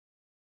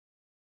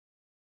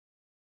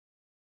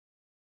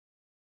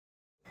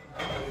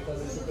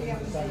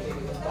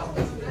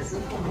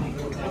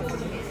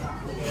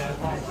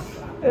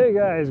Hey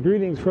guys,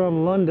 greetings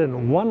from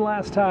London. One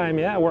last time,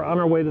 yeah, we're on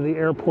our way to the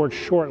airport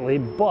shortly,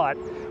 but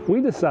we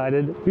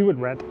decided we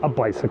would rent a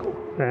bicycle.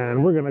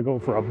 And we're gonna go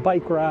for a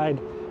bike ride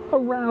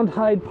around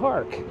Hyde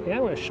Park. Yeah,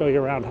 I'm gonna show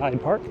you around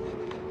Hyde Park.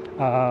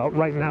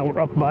 Right now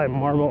we're up by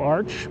Marble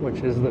Arch,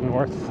 which is the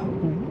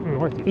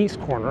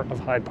northeast corner of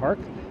Hyde Park.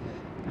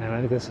 And I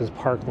think this is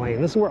Park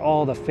Lane. This is where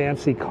all the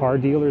fancy car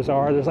dealers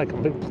are. There's like a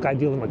big guy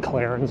dealing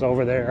McLarens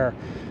over there,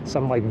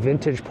 some like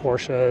vintage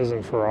Porsches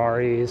and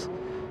Ferraris.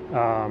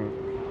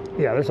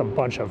 Yeah, there's a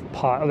bunch of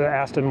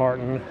Aston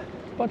Martin,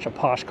 a bunch of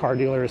posh car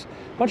dealers,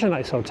 a bunch of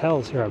nice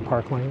hotels here on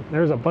Park Lane.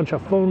 There's a bunch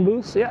of phone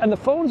booths. Yeah, and the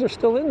phones are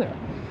still in there.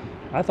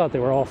 I thought they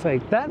were all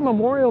fake. That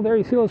memorial there,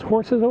 you see those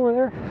horses over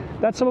there?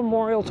 That's a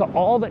memorial to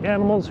all the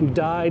animals who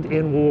died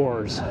in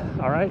wars,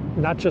 all right?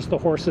 Not just the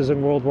horses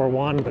in World War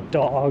I, but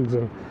dogs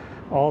and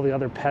all the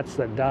other pets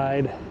that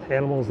died,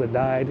 animals that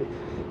died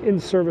in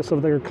service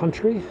of their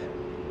country.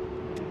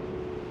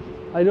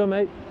 How you doing,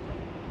 mate?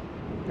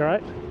 You all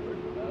right?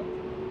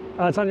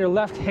 It's on your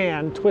left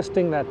hand,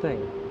 twisting that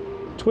thing.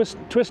 Twist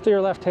to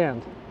your left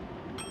hand.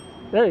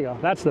 There you go,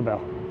 that's the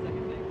bell.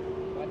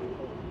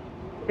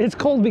 It's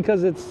cold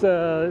because it's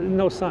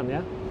no sun,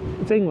 yeah?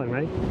 It's England,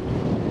 right?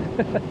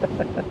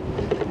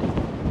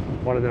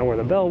 Wanted to know where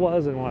the bell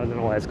was and wanted to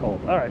know why it's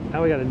cold. All right,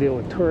 now we got to deal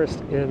with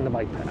tourists in the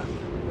bike path.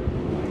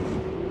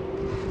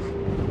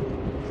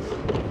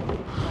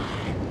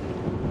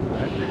 All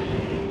right.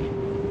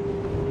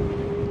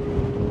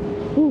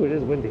 Ooh, it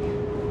is windy.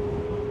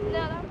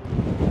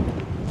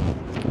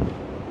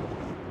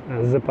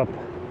 I'll zip up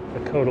the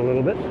coat a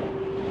little bit,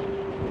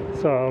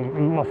 so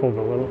I'm muffled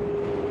a little.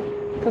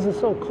 Because it's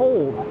so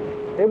cold.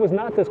 It was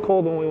not this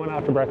cold when we went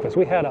out to breakfast.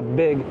 We had a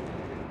big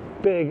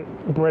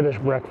British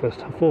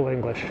breakfast, full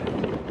English.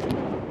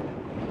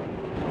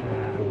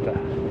 And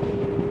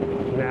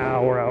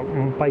now we're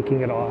out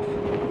biking it off.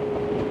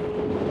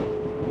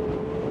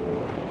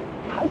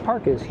 Hyde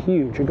Park is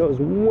huge. It goes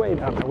way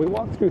down there. We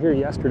walked through here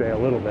yesterday a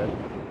little bit.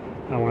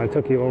 When I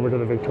took you over to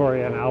the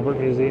Victoria and Albert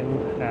Museum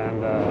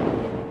and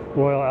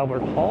Royal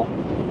Albert Hall.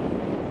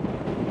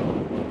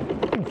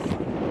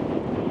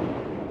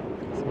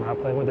 Someone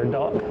playing with their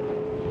dog.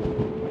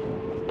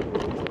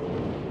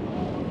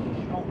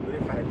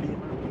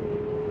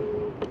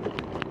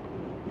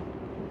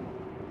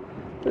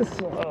 This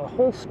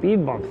whole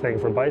speed bump thing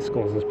for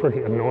bicycles is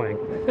pretty annoying.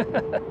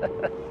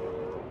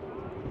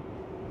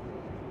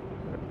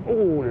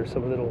 Oh, there's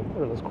some little,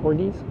 what are those,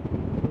 corgis?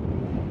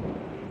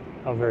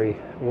 How very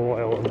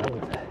royal of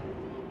them.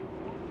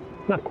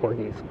 Not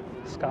corgis,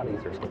 Scotties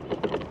or something.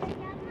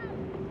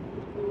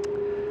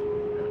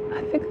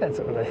 I think that's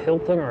the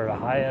Hilton or the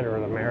Hyatt or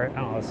the Marriott.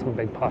 I don't know, it's some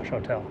big posh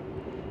hotel.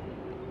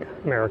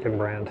 American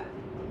brand.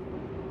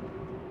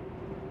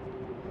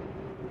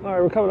 All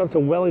right, we're coming up to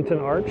Wellington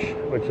Arch,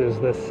 which is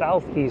the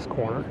southeast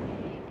corner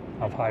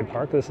of Hyde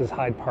Park. This is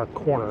Hyde Park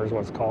Corner is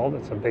what it's called.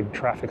 It's a big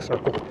traffic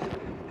circle.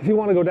 If you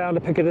want to go down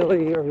to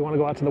Piccadilly, or if you want to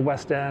go out to the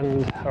West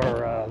End,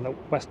 or the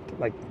west,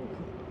 like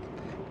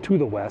to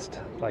the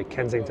west, like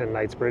Kensington,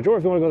 Knightsbridge, or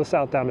if you want to go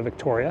south down to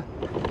Victoria,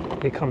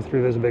 you come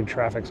through this big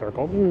traffic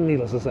circle.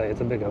 Needless to say,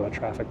 it's a big of a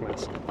traffic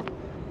mess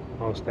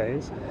most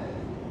days.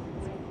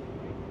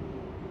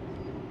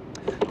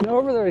 Now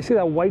over there, you see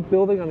that white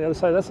building on the other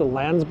side? That's the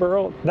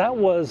Landsborough. That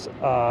was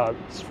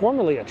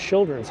formerly a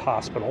children's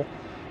hospital.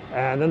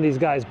 And then these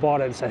guys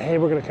bought it and said, hey,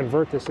 we're going to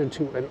convert this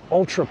into an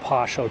ultra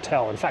posh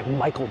hotel. In fact,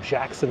 Michael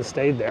Jackson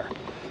stayed there.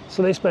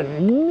 So they spent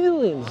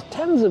millions,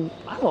 tens of,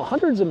 I don't know,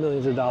 hundreds of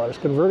millions of dollars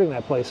converting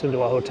that place into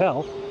a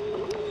hotel.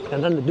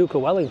 And then the Duke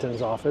of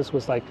Wellington's office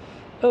was like,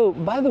 oh,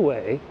 by the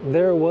way,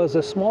 there was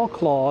a small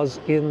clause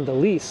in the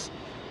lease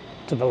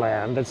to the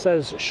land that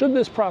says, should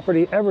this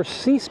property ever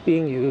cease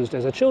being used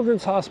as a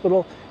children's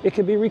hospital, it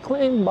can be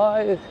reclaimed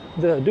by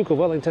the Duke of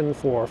Wellington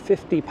for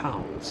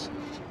 £50.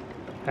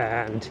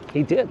 And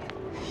he did.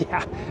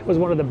 Yeah, it was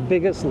one of the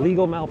biggest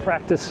legal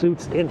malpractice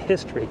suits in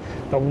history.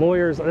 The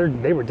lawyers,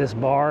 they were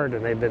disbarred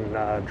and they've been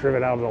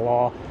driven out of the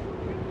law.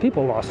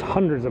 People lost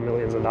hundreds of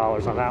millions of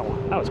dollars on that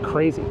one. That was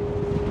crazy.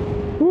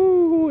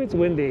 Woo, it's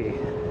windy.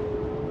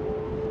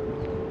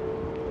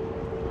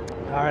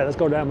 All right, let's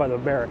go down by the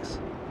barracks.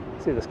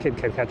 See if this kid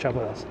can catch up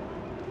with us.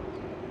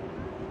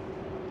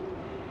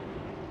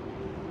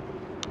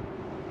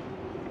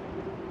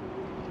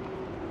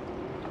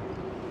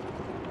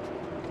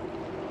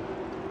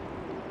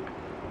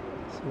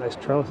 Some nice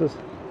trellises.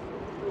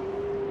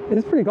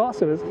 It's pretty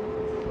awesome, isn't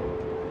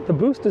it? The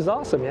boost is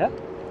awesome, yeah?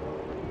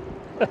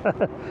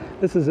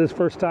 This is his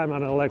first time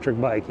on an electric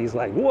bike. He's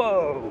like,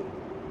 whoa.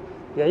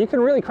 Yeah, you can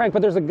really crank,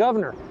 but there's a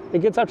governor.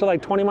 It gets up to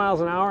like 20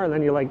 miles an hour and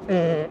then you're like,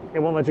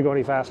 it won't let you go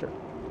any faster.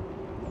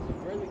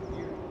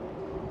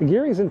 The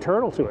gearing's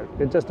internal to it.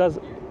 It just does,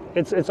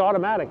 it's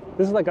automatic.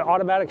 This is like an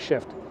automatic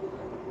shift,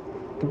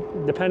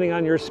 depending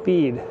on your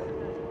speed.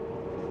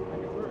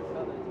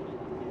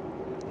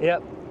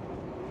 Yep.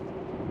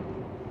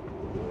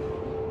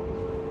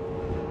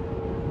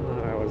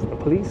 That was the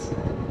police.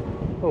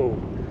 Oh,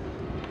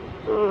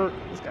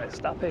 this guy's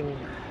stopping.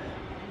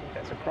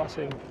 guys are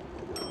crossing.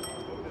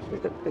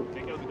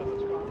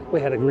 We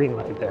had a green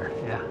light there.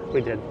 Yeah,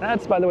 we did.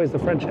 That's, by the way, is the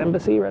French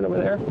embassy right over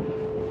there.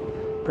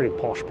 Pretty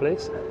posh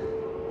place.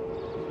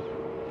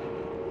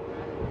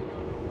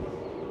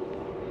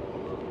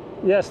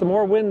 Yes, the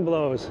more wind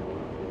blows.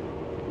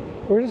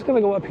 We're just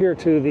going to go up here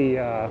to the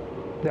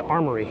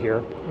armory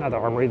here. Not the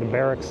armory, the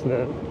barracks,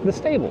 the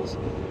stables.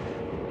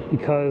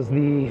 Because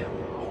the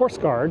horse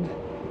guard,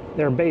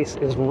 their base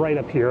is right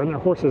up here, and their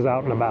horses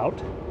out and about.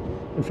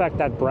 In fact,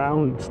 that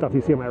brown stuff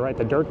you see on my right,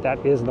 the dirt,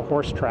 that is the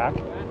horse track.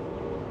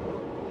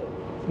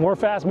 More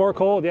fast, more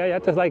cold. Yeah, you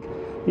have to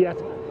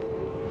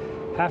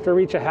have to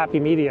reach a happy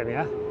medium,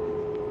 yeah?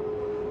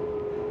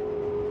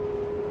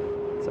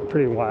 It's a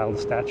pretty wild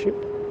statue.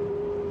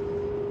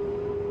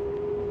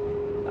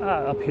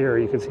 Up here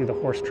you can see the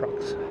horse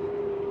trucks.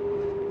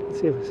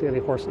 Let's see if we see any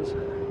horses.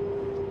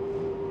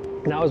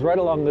 Now, it was right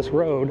along this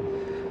road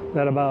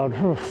that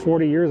about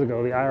 40 years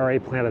ago, the IRA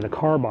planted a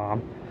car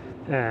bomb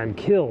and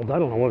killed, I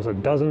don't know, what was it, a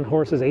dozen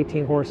horses,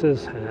 18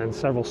 horses, and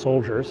several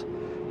soldiers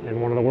in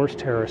one of the worst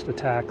terrorist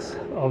attacks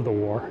of the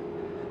war,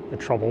 the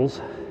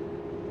Troubles.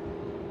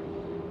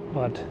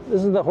 But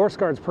this is the Horse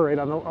Guards parade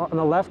on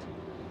the left.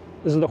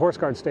 This is the Horse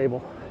Guard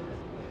stable.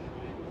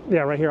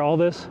 Yeah, right here, all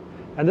this.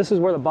 And this is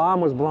where the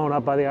bomb was blown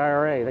up by the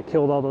IRA that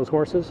killed all those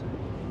horses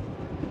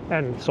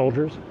and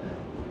soldiers.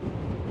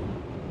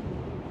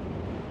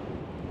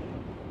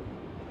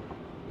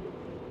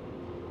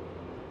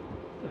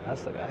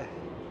 That's the guy.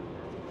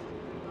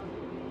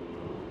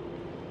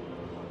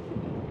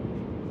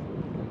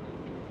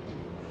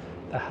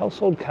 The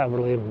Household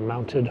Cavalry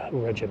Mounted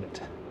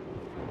Regiment.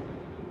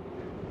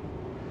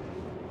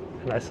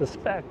 And I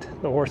suspect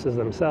the horses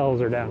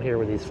themselves are down here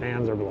where these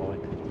fans are blowing.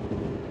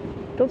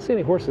 Don't see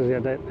any horses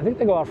yet. I think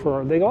they go out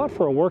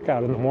for a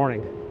workout in the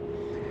morning.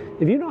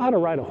 If you know how to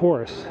ride a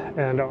horse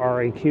and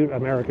are a cute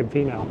American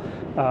female,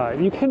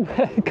 you can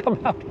come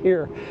out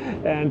here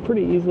and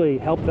pretty easily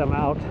help them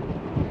out.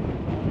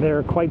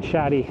 They're quite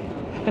chatty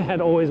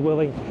and always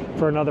willing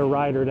for another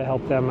rider to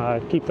help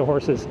them keep the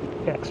horses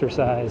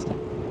exercised.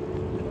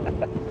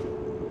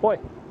 Boy,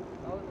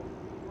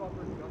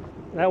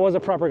 that was a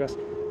proper gust.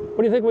 What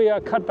do you think we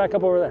cut back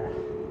up over there?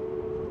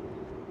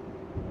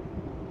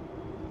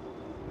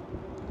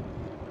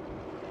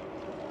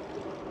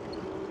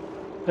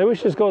 Maybe we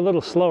should just go a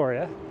little slower,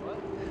 yeah?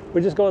 What?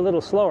 We just go a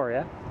little slower,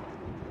 yeah?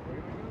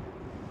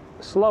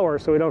 Slower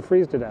so we don't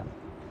freeze to death.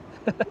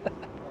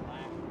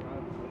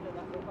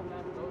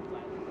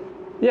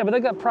 Yeah, but they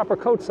got proper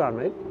coats on,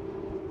 mate.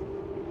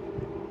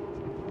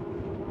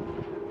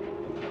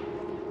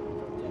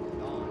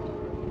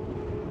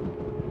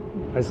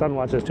 My son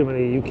watches too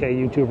many UK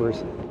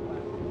YouTubers.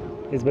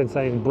 He's been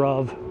saying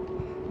bruv.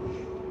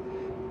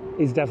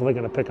 He's definitely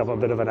going to pick up a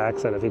bit of an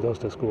accent if he goes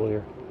to school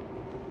here.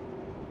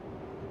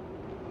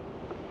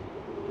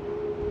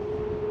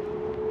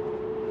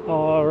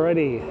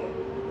 Alrighty.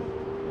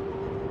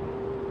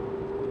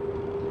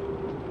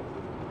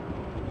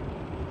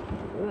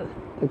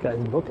 That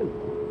guy's booking.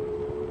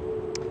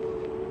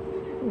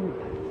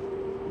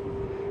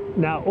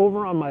 Now,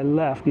 over on my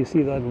left, you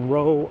see that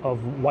row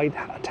of white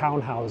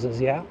townhouses,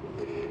 yeah?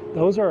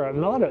 Those are a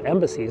lot of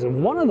embassies,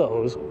 and one of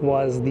those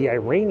was the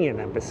Iranian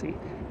embassy.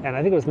 And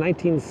I think it was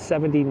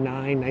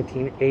 1979,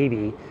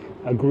 1980,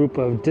 a group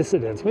of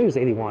dissidents, maybe it was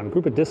 81, a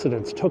group of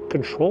dissidents took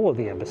control of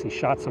the embassy,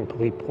 shot some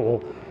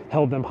people,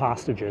 held them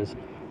hostages.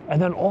 And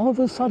then all of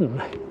a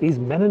sudden, these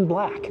men in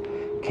black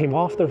came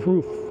off the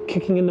roof,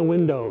 kicking in the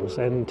windows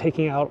and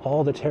taking out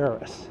all the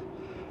terrorists.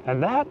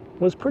 And that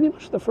was pretty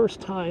much the first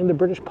time the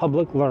British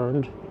public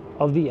learned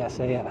of the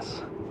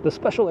SAS, the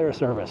Special Air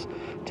Service,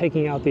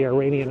 taking out the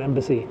Iranian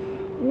embassy.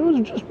 And it was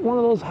just one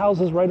of those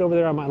houses right over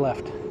there on my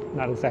left.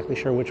 Not exactly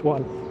sure which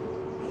one.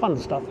 Fun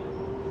stuff.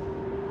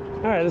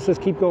 All right, let's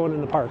just keep going in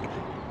the park.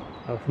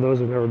 For those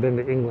who've never been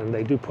to England,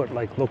 they do put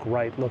like look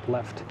right, look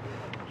left.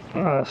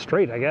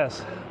 Straight, I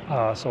guess.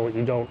 So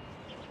you don't,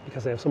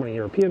 because they have so many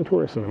European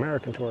tourists and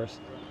American tourists.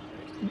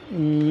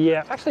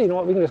 Yeah, actually, you know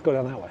what? We can just go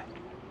down that way.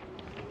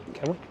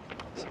 Can we?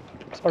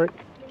 Sorry.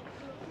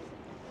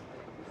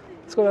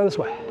 Let's go down this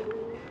way.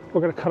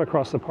 We're going to cut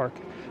across the park.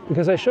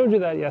 Because I showed you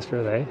that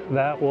yesterday.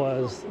 That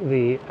was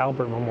the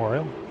Albert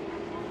Memorial.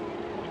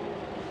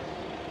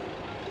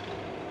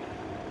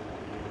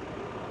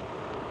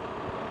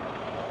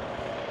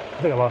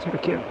 I think I lost my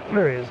kid.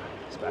 There he is.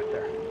 He's back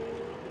there.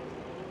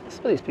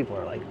 Some of these people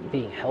are like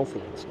being healthy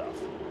and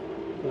stuff,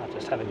 not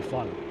just having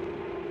fun.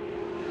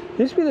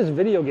 There used to be this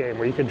video game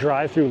where you could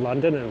drive through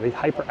London and be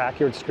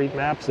hyper-accurate street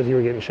maps if you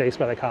were getting chased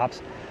by the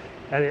cops.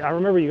 And I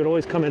remember you could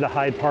always come into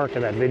Hyde Park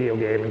in that video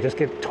game and just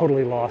get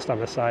totally lost on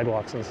the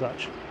sidewalks and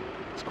such.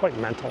 It's quite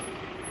mental.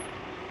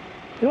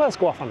 You know, let's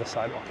go off on the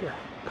sidewalk here.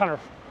 Connor,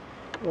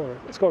 or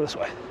let's go this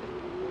way.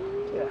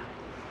 Yeah.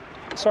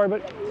 Sorry,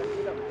 but...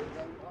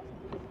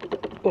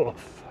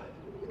 Oof.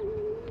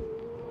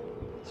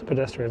 So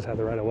pedestrians have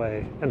the right of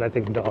way, and I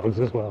think dogs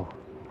as well.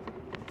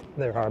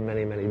 There are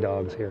many, many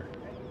dogs here.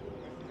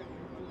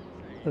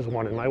 There's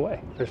one in my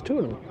way. There's two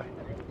in my way.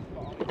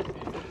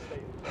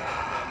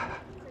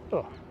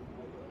 Oh.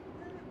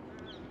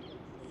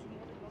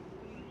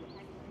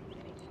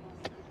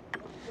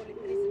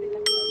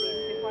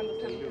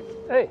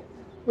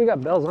 We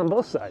got bells on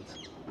both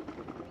sides.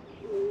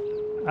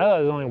 I thought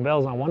there was only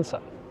bells on one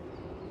side.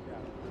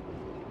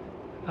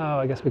 Oh,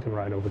 I guess we can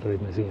ride over to the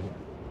museum.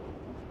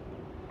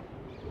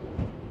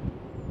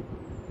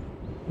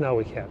 No,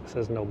 we can't. It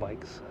says no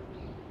bikes.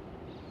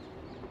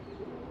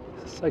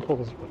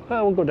 Cycles.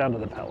 Well, we'll go down to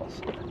the palace.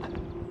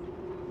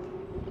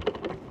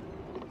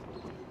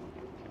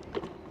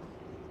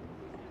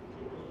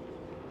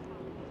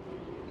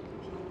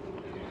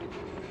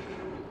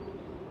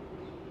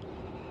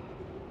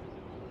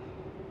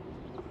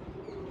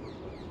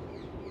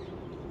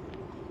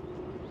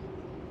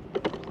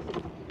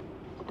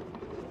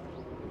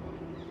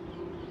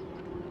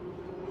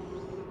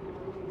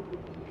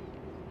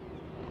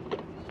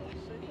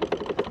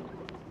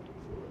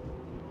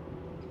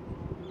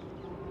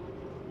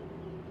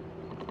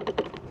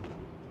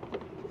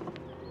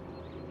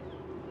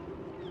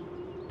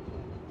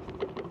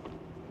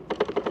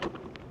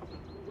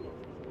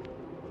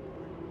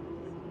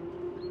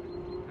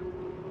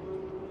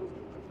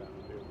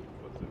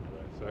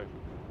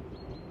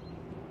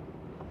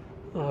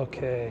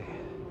 Okay.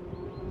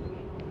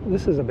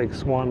 This is a big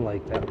swan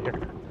lake down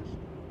here.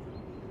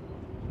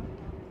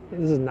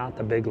 This is not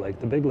the big lake.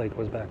 The big lake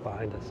was back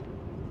behind us.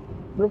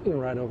 I wonder if we can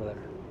ride over there.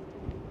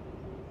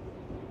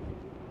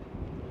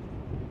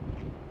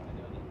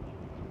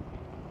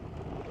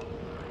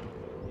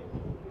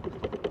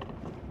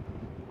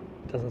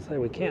 Doesn't say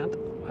we can't.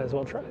 Might as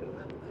well try it.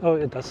 Oh,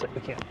 it does say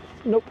we can't.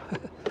 Nope.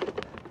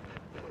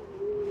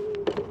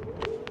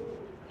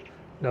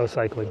 No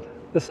cycling.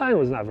 The sign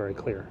was not very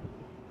clear.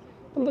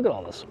 But look at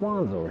all the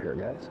swans over here,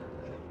 guys.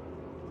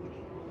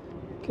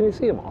 Can you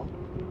see them all?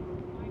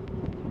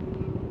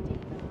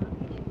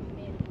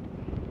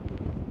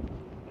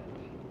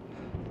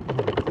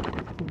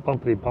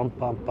 Bumpity bump,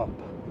 bump, bump.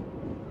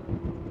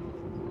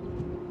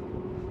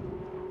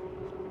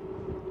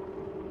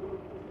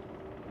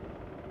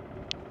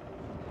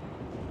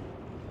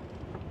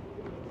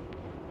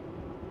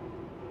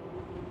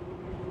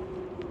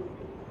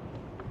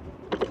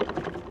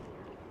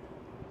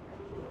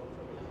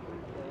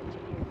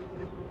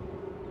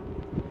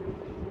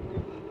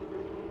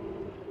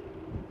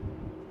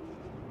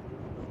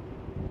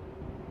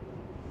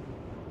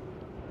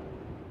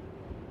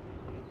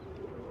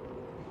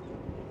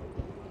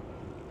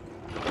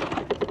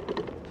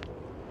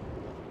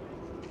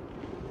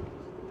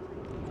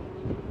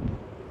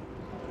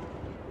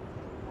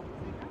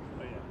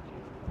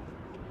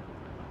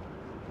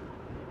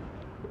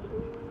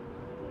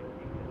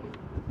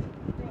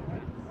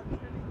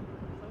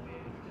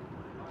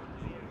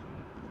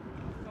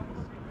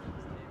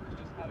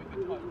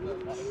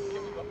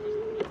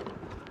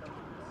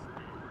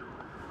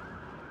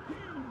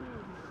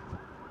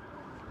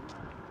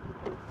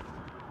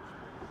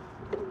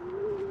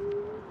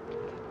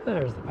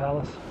 There's the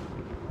palace.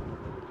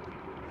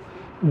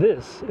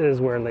 This is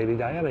where Lady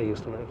Diana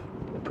used to live,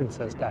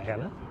 Princess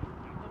Diana,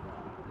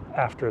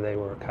 after they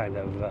were kind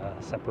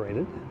of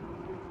separated.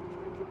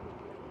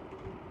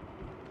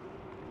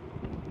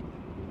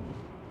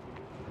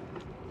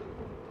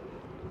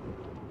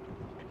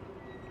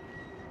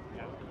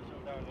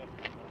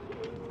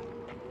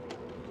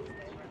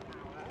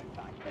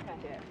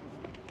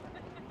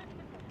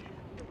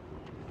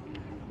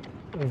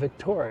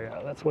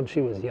 Victoria, that's when she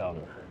was young.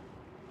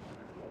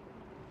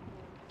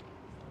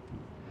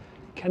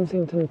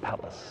 Kensington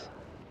Palace.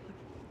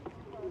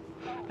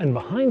 And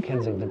behind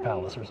Kensington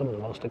Palace are some of the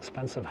most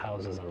expensive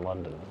houses in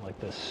London. Like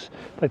this,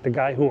 like the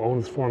guy who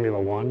owns Formula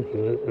One,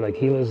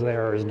 he lives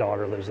there, or his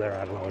daughter lives there,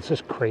 I don't know. It's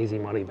just crazy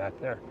money back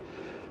there.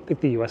 I think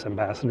the US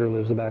ambassador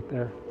lives back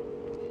there.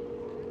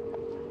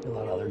 A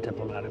lot of other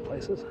diplomatic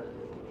places.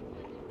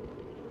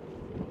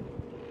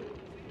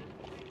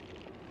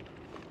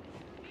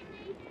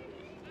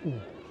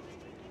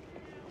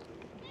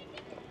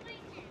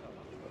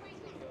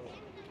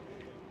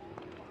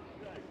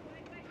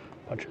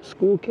 Bunch of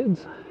school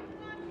kids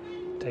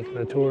taking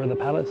a tour of the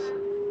palace,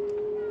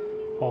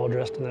 all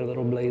dressed in their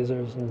little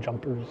blazers and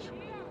jumpers.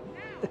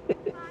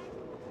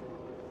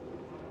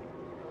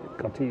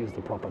 Got to use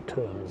the proper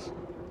terms.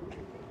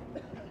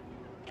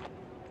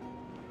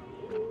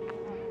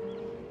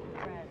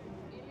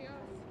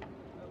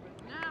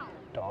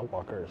 Dog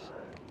walkers.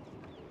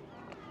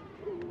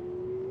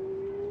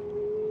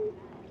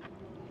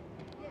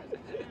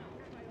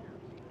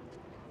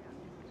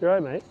 You all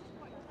right, mate?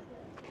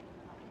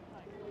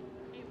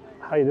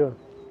 How you doing?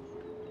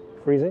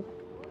 Freezing?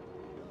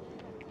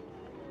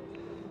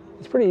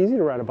 It's pretty easy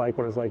to ride a bike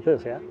when it's like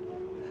this, yeah?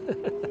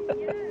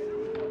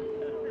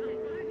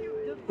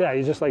 Yeah,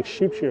 you just like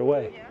shoots your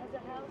way.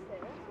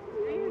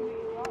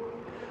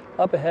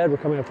 Up ahead, we're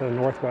coming up to the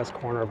northwest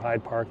corner of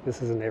Hyde Park.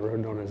 This is a neighborhood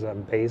known as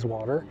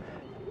Bayswater.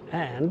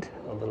 And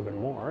a little bit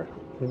more,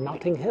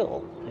 Notting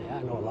Hill. Yeah,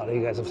 I know a lot of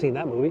you guys have seen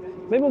that movie.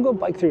 Maybe we'll go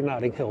bike through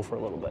Notting Hill for a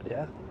little bit,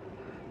 yeah?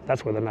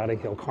 That's where the Notting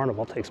Hill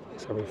Carnival takes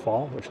place every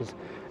fall, which is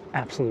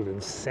absolute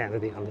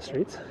insanity on the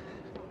streets.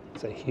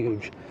 It's a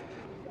huge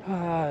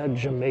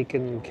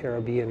Jamaican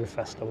Caribbean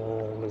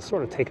festival. It's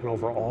sort of taken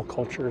over all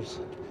cultures.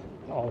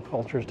 All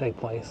cultures take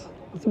place.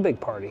 It's a big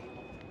party.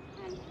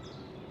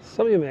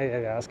 Some of you may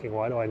be asking,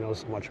 why do I know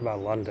so much about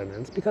London?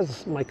 And it's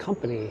because my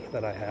company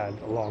that I had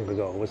long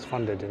ago was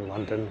funded in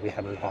London. We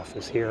had an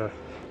office here.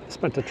 I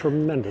spent a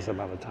tremendous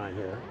amount of time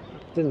here.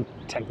 Didn't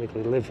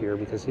technically live here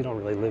because you don't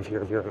really live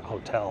here if you're in a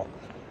hotel.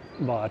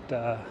 But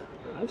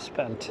I've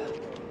spent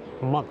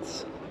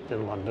months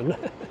in London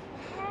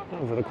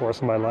over the course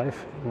of my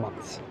life,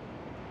 months.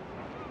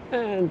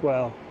 And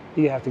well,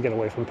 you have to get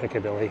away from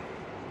Piccadilly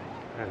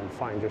and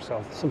find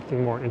yourself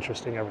something more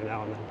interesting every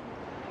now and then.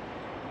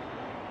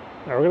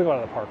 All right, we're gonna go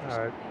to the park. All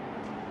right,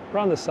 we're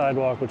on the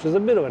sidewalk, which is a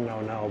bit of a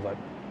no-no, but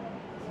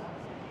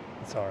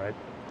it's all right.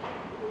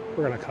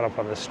 We're gonna cut up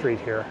on this street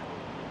here.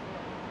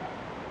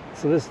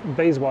 So this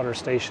Bayswater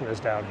station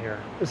is down here.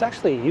 There's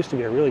actually, it used to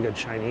be a really good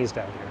Chinese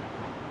down here.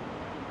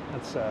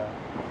 Let's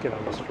get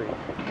on the street.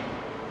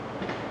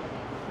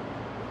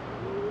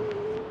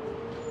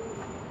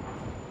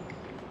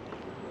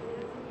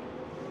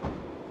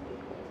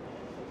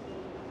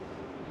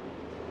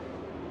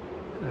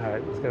 All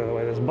right, let's get out of the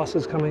way. This bus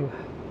is coming.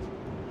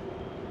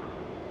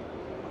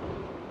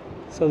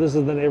 So this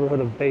is the neighborhood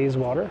of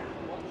Bayswater.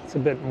 It's a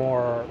bit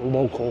more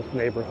local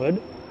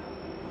neighborhood,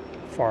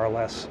 far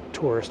less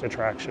tourist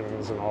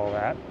attractions and all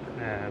that,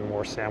 and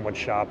more sandwich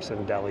shops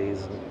and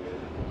delis.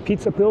 And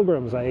Pizza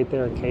Pilgrims, I ate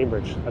there in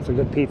Cambridge. That's a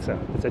good pizza.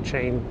 It's a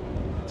chain.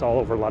 It's all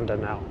over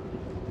London now.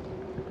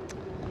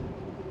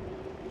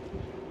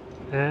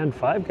 And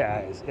Five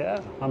Guys,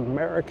 yeah,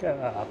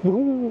 America.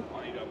 Woo!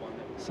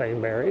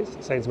 Sainsbury's,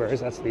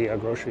 that's the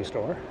grocery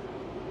store.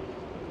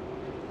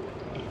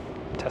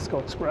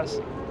 Tesco Express.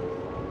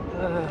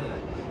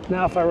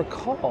 Now, if I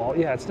recall,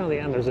 yeah, it's not the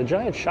end. There's a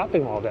giant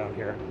shopping mall down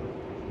here.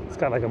 It's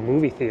got like a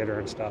movie theater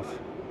and stuff.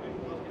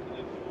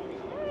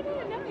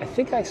 I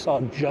think I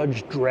saw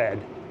Judge Dredd,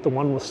 the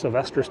one with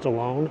Sylvester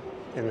Stallone,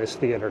 in this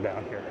theater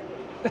down here.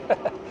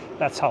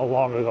 That's how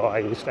long ago I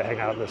used to hang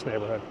out in this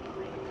neighborhood.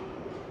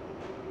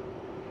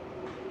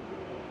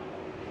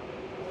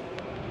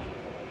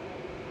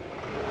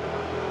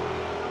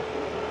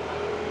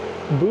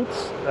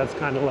 Boots, that's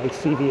kind of like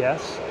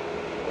CVS.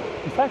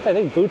 In fact, I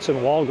think Boots and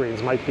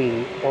Walgreens might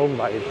be owned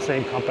by the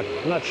same company.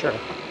 I'm not sure.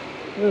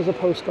 There's a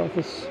post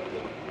office.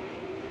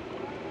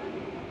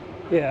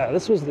 Yeah,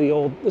 this is the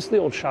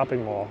old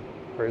shopping mall.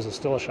 Or is it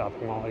still a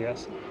shopping mall, I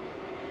guess?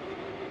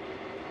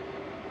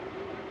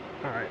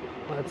 All right,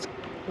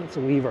 let's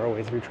weave our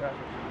way through traffic.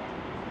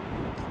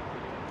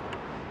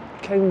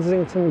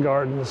 Kensington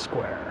Gardens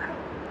Square.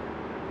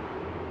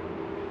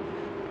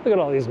 Look at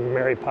all these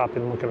Mary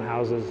Poppins looking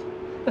houses.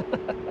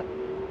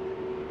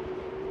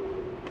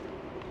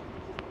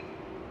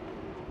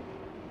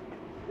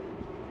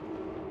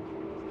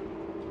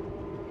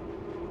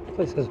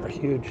 Places are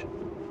huge.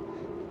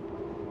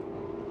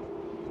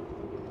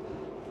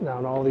 Now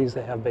in all these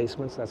they have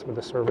basements. That's where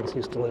the servants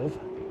used to live.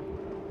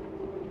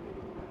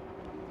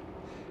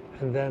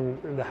 And then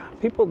the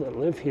people that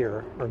live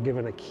here are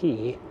given a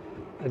key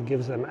that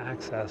gives them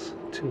access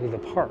to the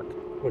park,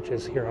 which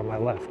is here on my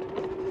left.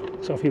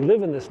 So if you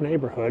live in this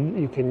neighborhood,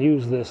 you can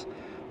use this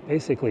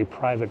basically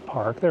private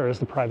park. There is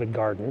the private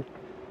garden,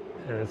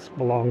 and it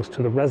belongs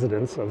to the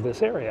residents of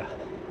this area.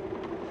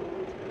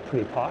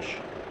 Pretty posh.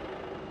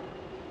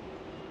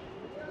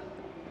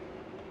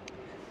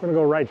 We're gonna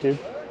go right, dude.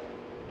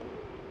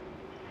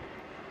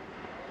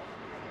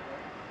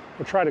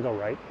 We'll try to go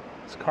right.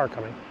 There's a car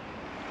coming.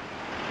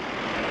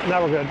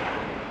 Now we're good.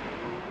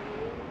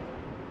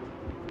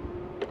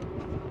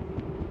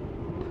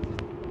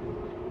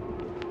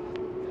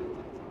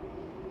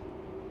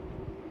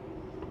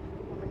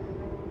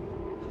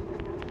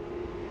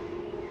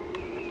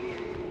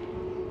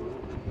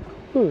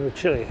 Ooh,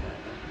 chilly.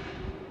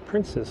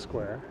 Princess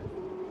Square.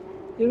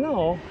 You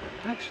know,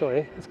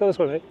 actually, let's go this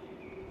way, mate.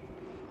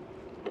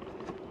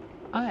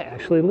 I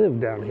actually lived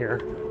down here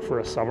for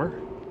a summer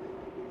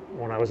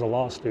when I was a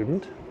law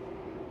student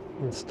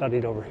and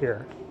studied over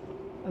here.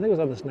 I think it was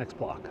on this next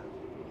block.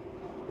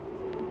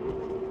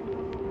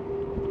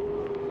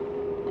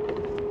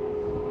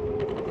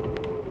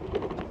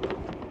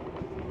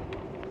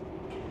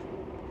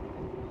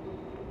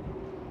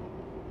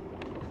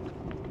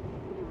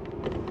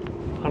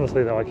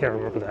 Honestly, though, I can't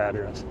remember the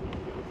address.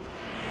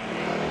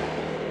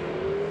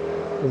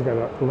 He's got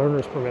a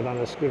learner's permit on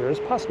his scooter.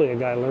 There's possibly a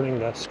guy learning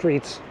the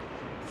streets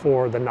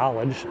for the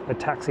knowledge, the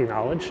taxi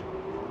knowledge.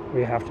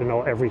 We have to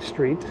know every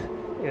street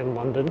in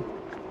London.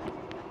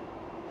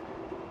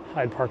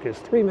 Hyde Park is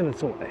 3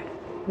 minutes away.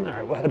 All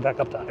right, we'll head back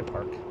up to Hyde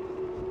Park.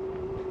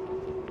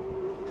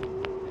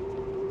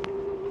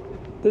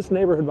 This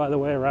neighborhood, by the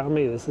way, around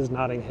me, this is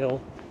Notting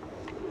Hill.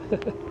 In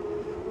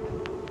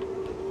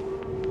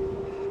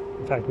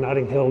fact,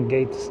 Notting Hill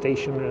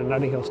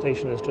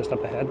Station is just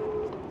up ahead.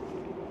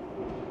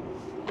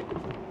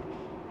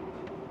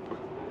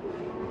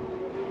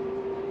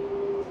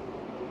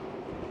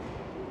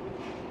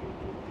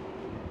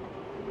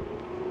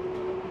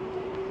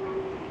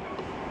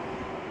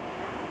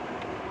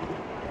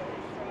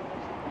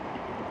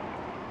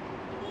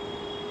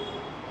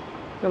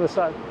 On the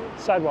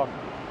sidewalk.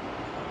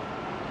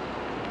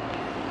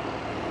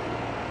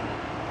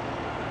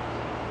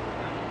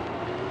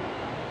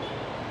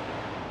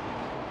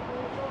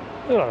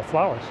 Look at all the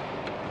flowers.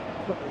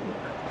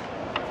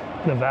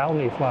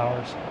 Navalny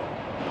flowers.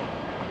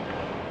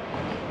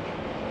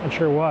 Not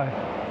sure why.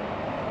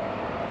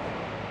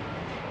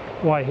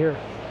 Why here?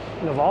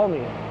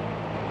 Navalny.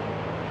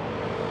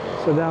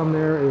 So down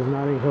there is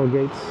Notting Hill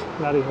Gates,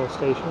 Notting Hill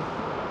Station.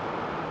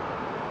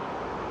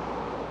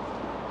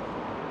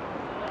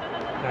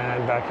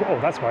 And back here, oh,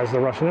 that's why it's the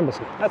Russian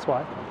embassy. That's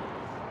why.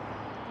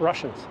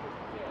 Russians.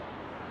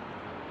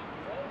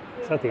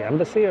 Is that the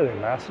embassy or the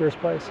ambassador's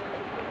place?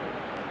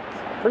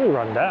 Pretty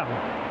run down.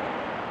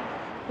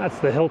 That's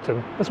the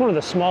Hilton. That's one of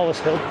the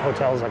smallest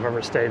hotels I've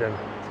ever stayed in.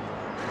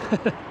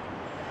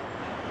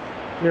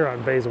 You're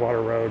on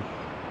Bayswater Road.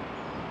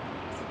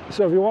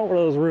 So if you want one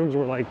of those rooms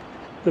where like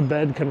the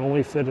bed can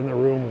only fit in the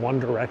room one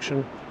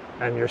direction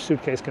and your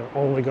suitcase can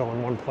only go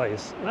in one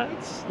place,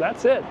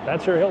 that's it.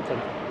 That's your Hilton.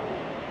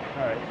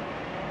 All right.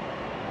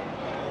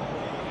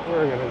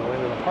 We're gonna go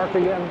into the park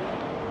again.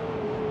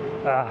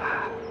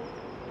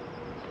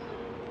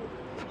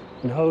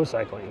 No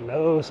cycling,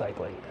 no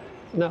cycling.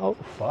 No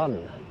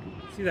fun.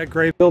 See that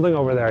gray building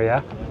over there,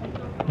 yeah?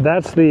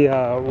 That's the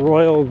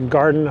Royal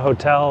Garden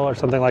Hotel or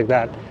something like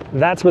that.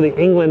 That's where the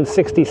England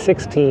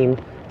 '66 team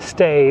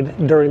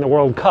stayed during the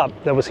World Cup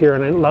that was here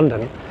in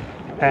London.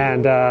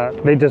 And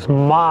they just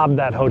mobbed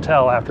that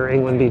hotel after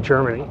England beat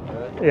Germany.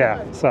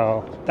 Yeah,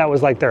 so that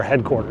was like their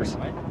headquarters.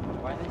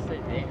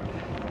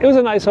 It was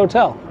a nice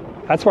hotel.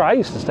 That's where I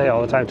used to stay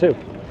all the time too.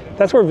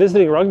 That's where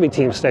visiting rugby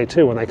teams stay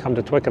too when they come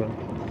to Twickenham.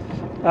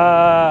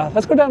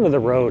 Let's go down to the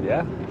road,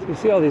 yeah? So you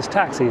see all these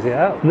taxis,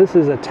 yeah? This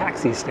is a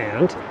taxi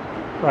stand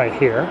right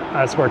here.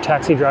 That's where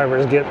taxi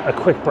drivers get a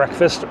quick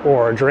breakfast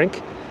or a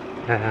drink.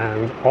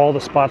 And all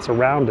the spots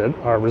around it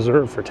are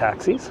reserved for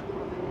taxis.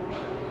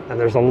 And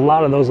there's a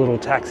lot of those little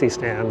taxi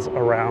stands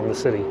around the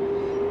city,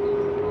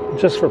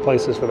 just for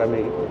places for them to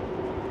eat.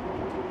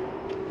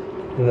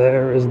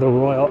 There is the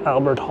Royal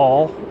Albert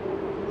Hall,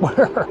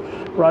 where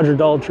Roger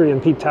Daltrey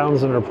and Pete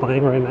Townsend are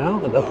playing right now.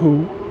 The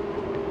Who,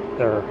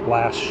 their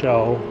last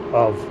show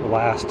of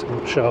last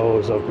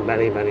shows of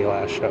many, many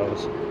last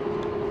shows.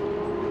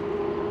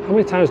 How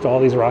many times do all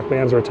these rock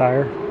bands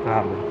retire?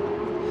 I don't know.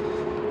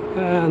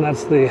 And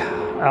that's the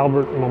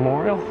Albert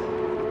Memorial.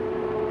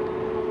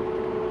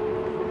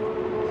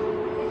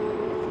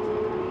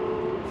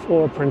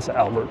 For Prince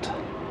Albert.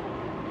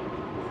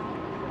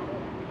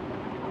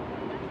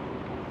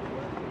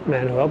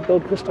 Man who helped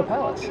build Crystal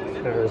Palace.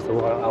 There's the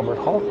Royal Albert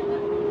Hall.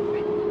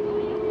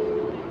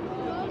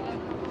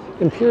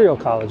 Imperial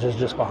College is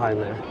just behind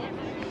there.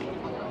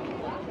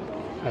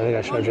 I think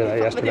I showed you that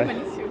yesterday.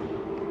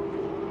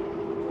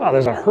 Wow,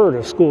 there's a herd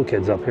of school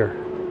kids up here.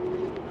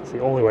 That's the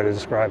only way to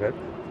describe it.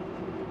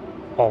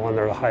 All in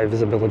their high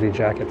visibility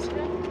jackets.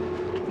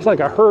 There's like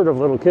a herd of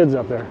little kids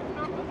up there.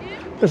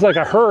 There's like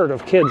a herd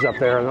of kids up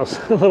there in those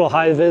little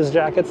high vis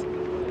jackets.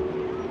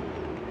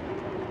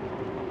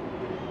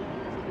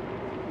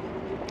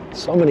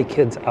 So many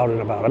kids out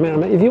and about. I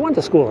mean, if you went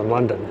to school in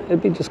London,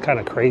 it'd be just kind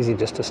of crazy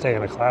just to stay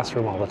in a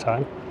classroom all the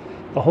time.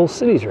 The whole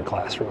city's your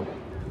classroom.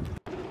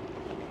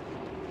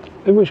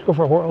 Maybe we should go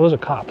for a horse. Those are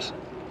cops.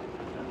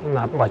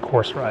 Not like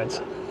horse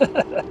rides.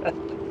 That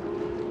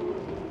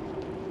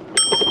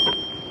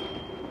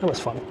was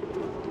fun.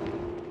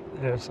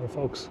 There's some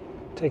folks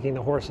taking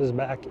the horses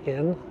back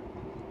in.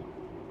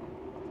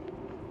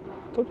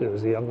 I told you it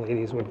was the young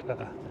ladies would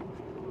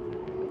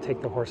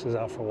take the horses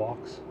out for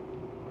walks.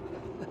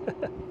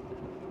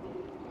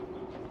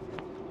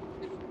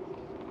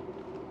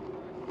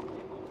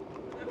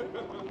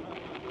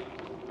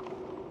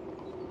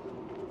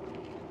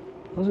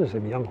 Those are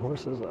some young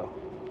horses, though.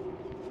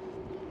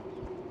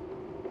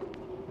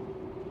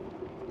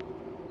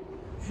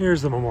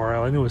 Here's the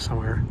memorial. I knew it was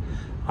somewhere.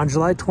 On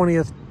July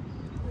 20th,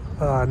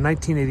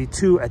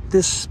 1982, at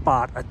this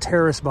spot, a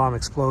terrorist bomb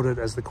exploded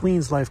as the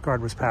Queen's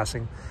lifeguard was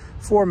passing.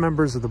 4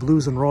 members of the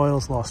Blues and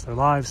Royals lost their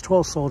lives,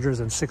 12 soldiers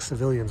and 6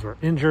 civilians were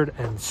injured,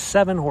 and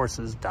 7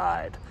 horses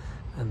died.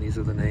 And these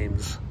are the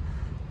names: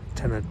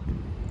 Lieutenant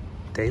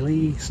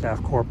Daly,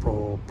 Staff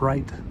Corporal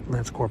Bright,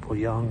 Lance Corporal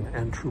Young,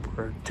 and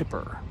Trooper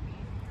Tipper.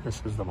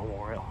 This is the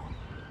memorial.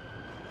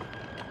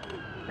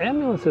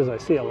 Ambulances I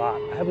see a lot.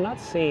 I have not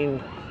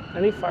seen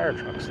any fire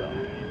trucks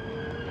though.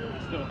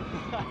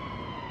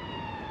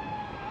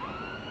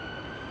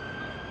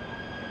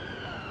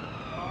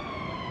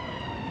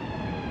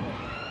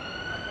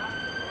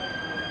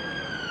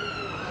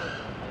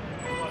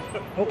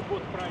 Oh,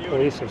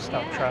 police have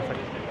stopped traffic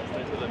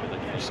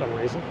for some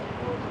reason.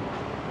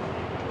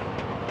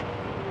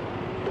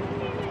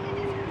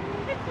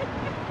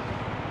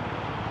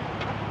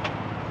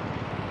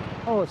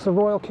 Oh, it's the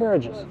Royal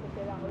Carriages.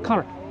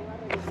 Connor,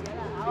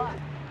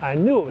 I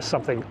knew it was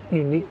something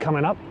unique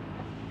coming up.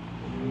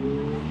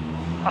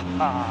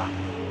 Ha-ha.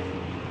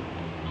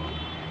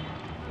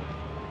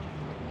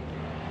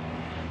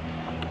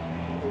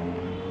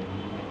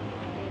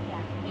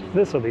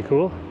 This will be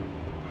cool.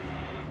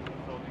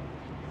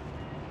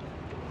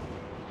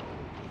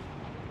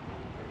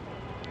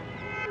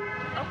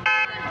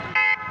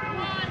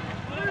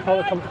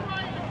 Oh, come on.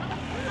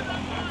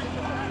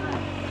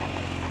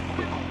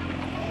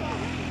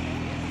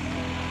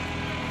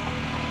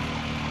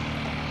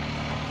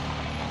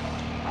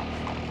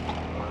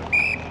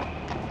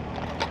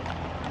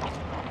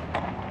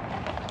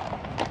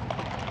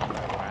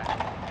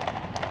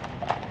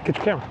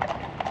 Get your camera.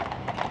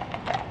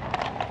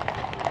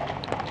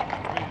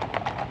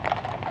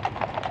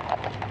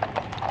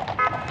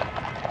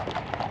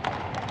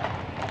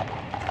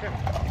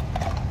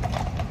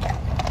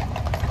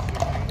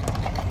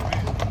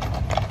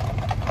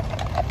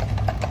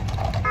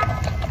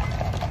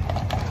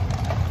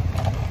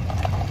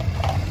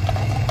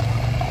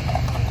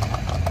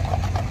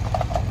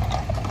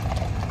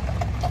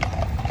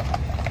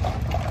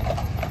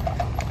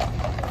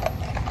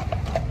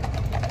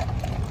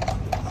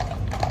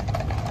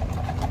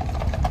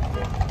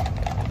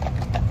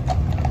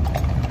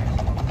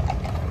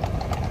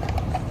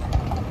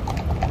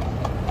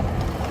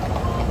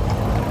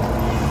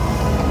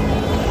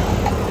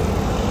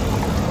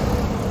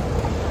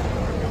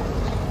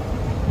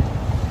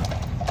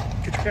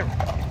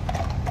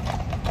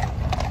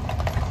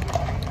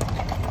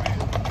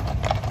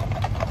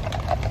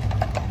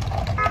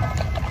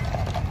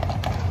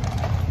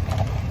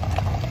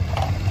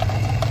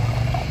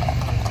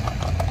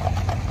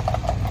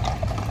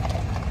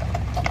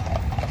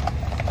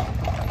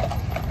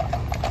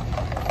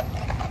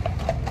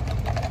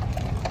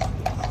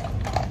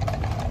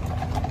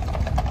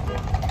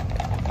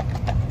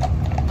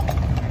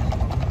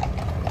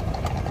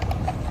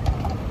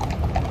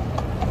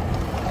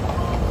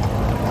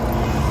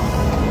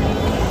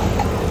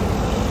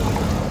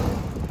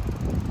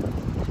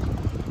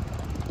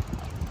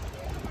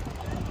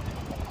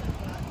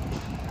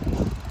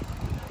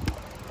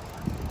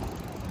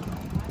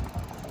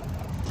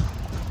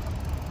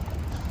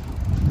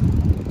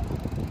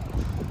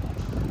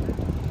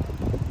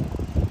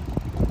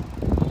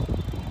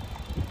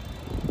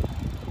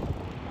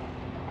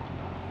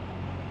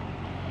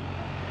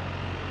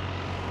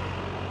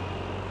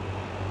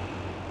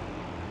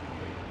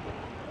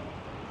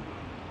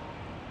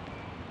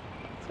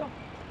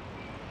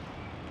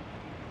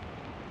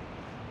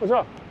 What's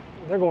up?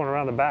 They're going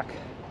around the back.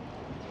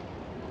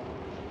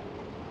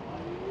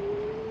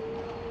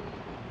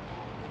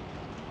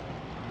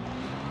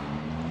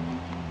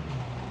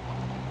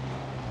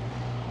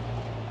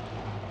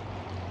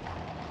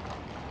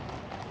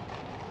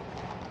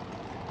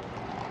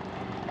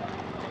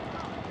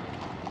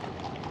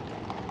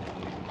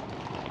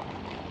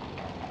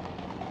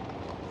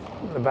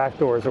 The back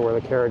doors are where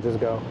the carriages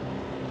go.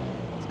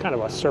 It's kind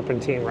of a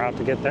serpentine route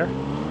to get there.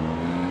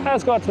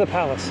 Let's go out to the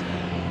palace.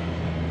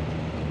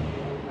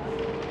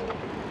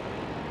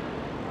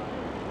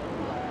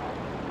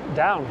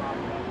 Down.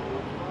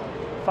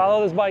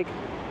 Follow this bike.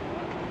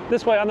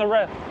 This way on the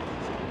right.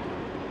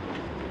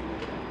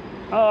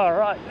 All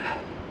right.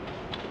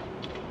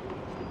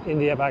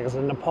 India,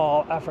 Pakistan,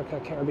 Nepal,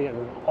 Africa,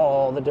 Caribbean,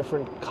 all the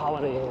different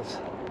colonies.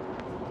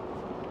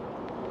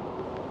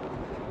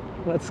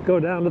 Let's go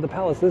down to the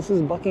palace. This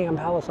is Buckingham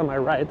Palace on my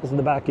right. This is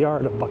the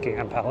backyard of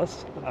Buckingham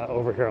Palace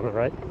over here on the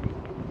right.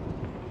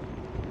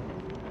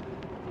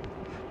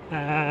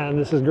 And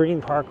this is Green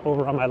Park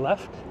over on my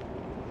left.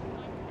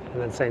 And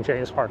then St.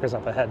 James Park is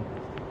up ahead.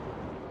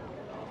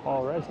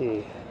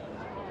 Already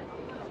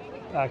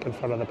back in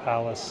front of the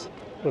palace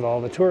with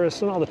all the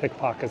tourists and all the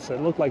pickpockets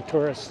that look like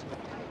tourists.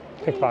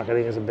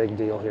 Pickpocketing is a big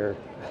deal here.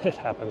 It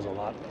happens a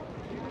lot.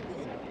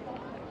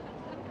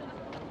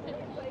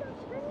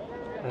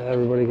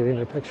 Everybody getting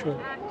their picture.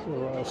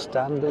 Royal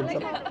standards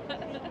up.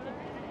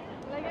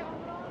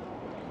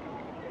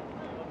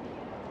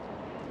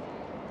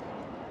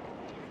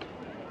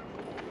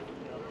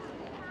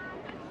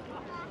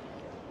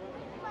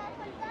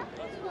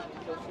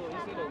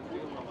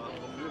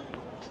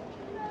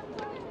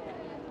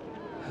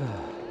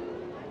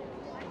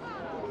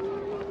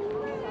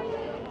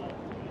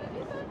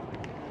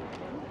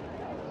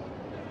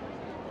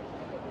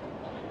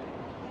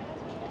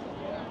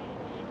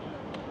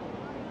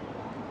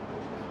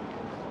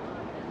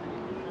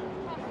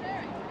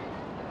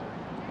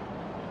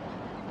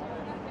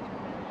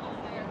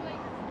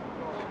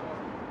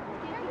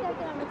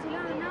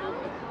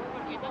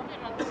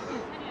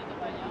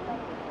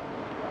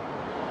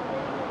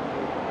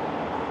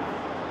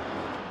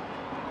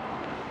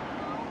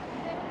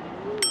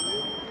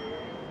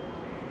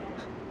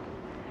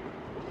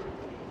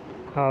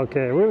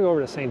 Okay, we're gonna go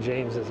over to St.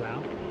 James's now,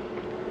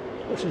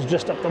 which is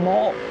just up the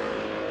mall.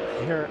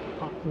 Here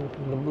on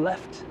the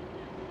left,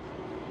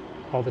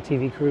 all the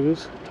TV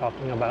crews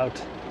talking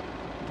about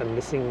the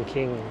missing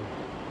king.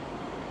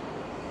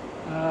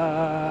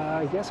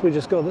 I guess we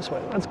just go this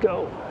way. Let's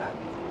go.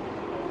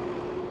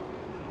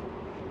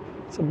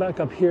 So back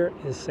up here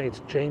is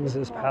St.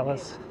 James's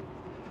Palace,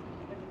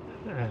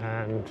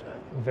 and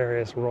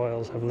various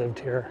royals have lived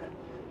here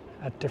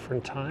at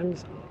different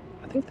times.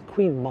 I think the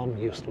Queen Mum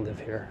used to live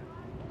here.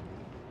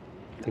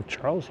 I think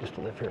Charles used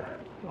to live here.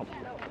 Oh,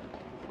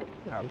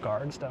 there are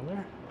guards down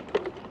there.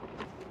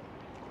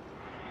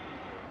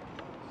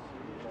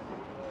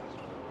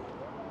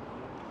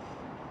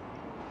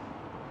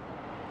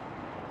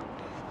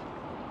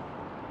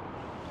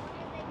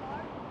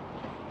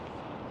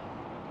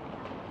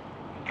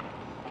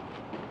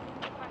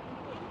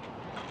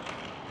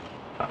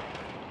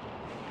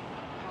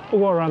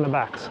 We'll go around the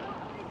backs.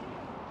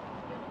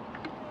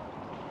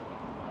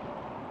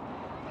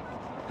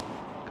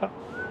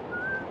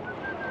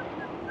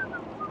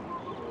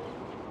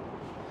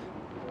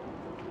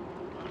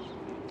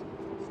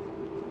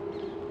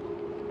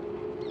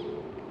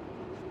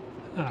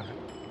 Alright,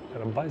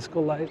 got a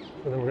bicycle light,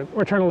 and then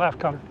we're turning left,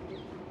 Connor.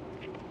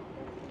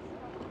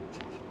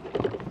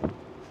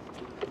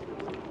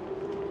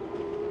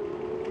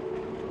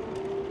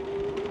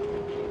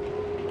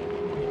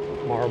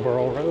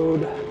 Marlborough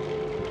Road.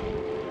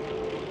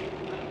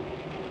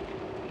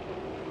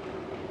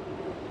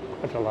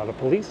 Quite a lot of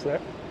police there.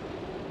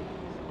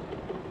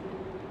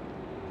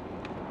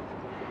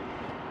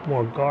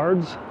 More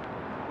guards.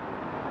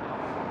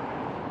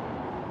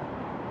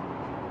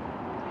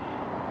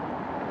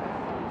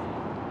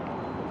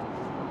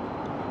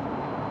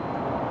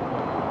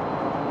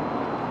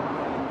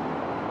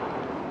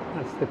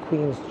 That's the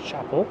Queen's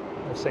Chapel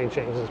of St.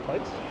 James's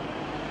Place.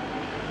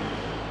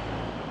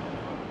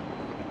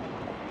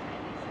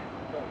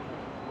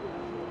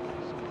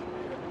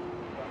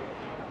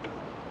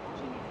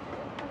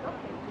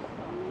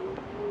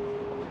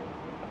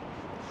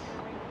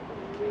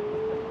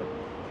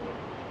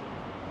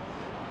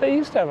 They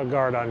used to have a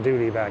guard on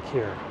duty back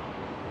here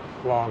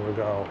long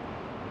ago,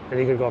 and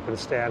you could go up and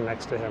stand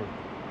next to him.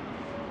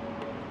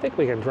 I think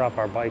we can drop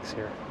our bikes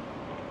here.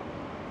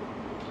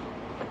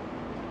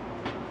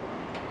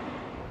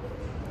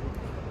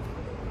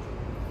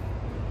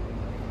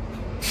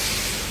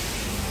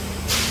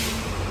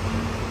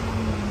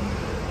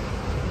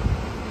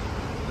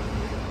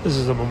 This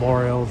is a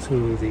memorial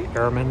to the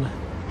airmen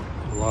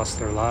who lost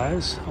their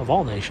lives of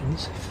all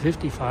nations,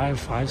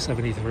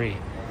 55,573.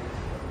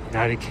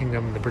 United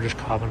Kingdom, the British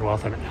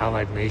Commonwealth, and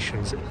Allied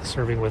nations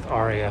serving with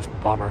RAF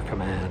Bomber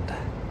Command.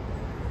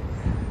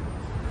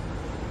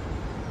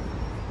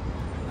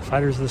 The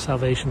fighters of the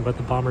salvation, but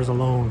the bombers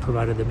alone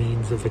provided the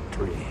means of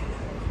victory.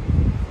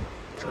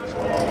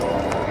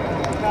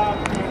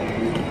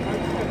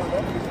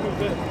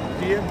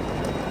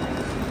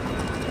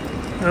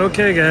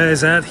 Okay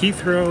guys, at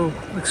Heathrow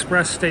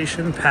Express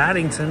Station,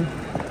 Paddington.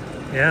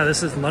 Yeah,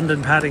 this is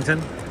London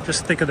Paddington.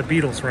 Just think of the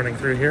Beatles running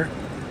through here.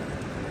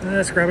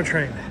 Let's grab a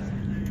train.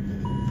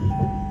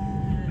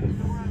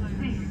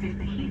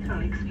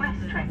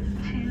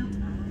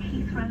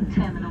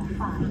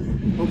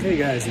 Okay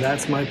guys,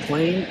 that's my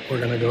plane. We're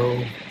gonna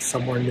go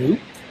somewhere new.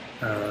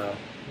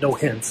 No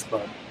hints,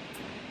 but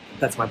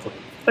that's my plane.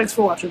 Thanks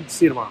for watching.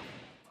 See you tomorrow.